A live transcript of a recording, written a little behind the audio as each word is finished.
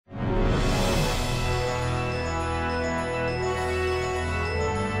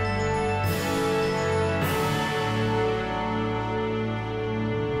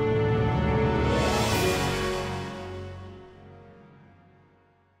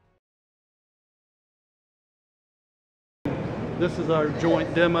This is our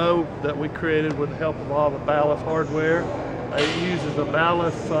joint demo that we created with the help of all the Balluff hardware. It uses a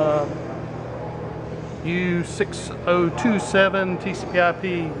Balluff U6027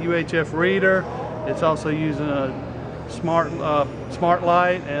 TCP/IP UHF reader. It's also using a smart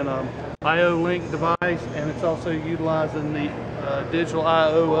light and an I/O link device, and it's also utilizing the digital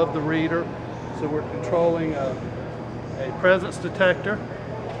I/O of the reader. So we're controlling a presence detector.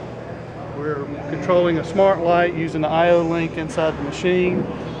 We're controlling a smart light using the I/O link inside the machine.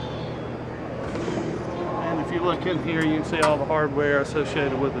 And if you look in here, you can see all the hardware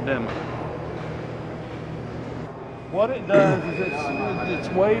associated with the demo. What it does is it's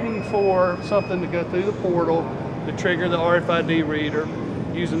waiting for something to go through the portal to trigger the RFID reader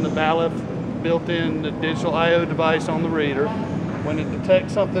using the Balluff built-in digital I/O device on the reader. When it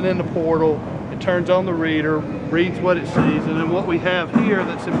detects something in the portal, it turns on the reader, reads what it sees, and then what we have here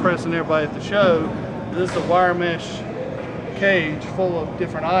that's impressing everybody at the show, this is a wire mesh cage full of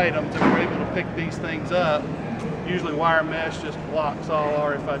different items, and we're able to pick these things up. Usually wire mesh just blocks all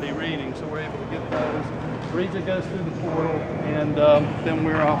RFID readings, so we're able to get those. Reads it, goes through the portal, and then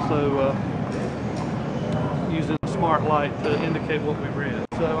we're also using a smart light to indicate what we read.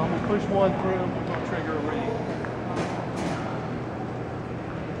 So I'm going to push one through, we're going to trigger a read.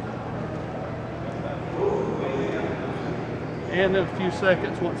 And in a few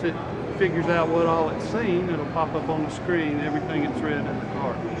seconds, once it figures out what all it's seen, it'll pop up on the screen everything it's read in the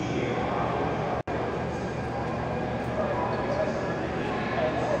card.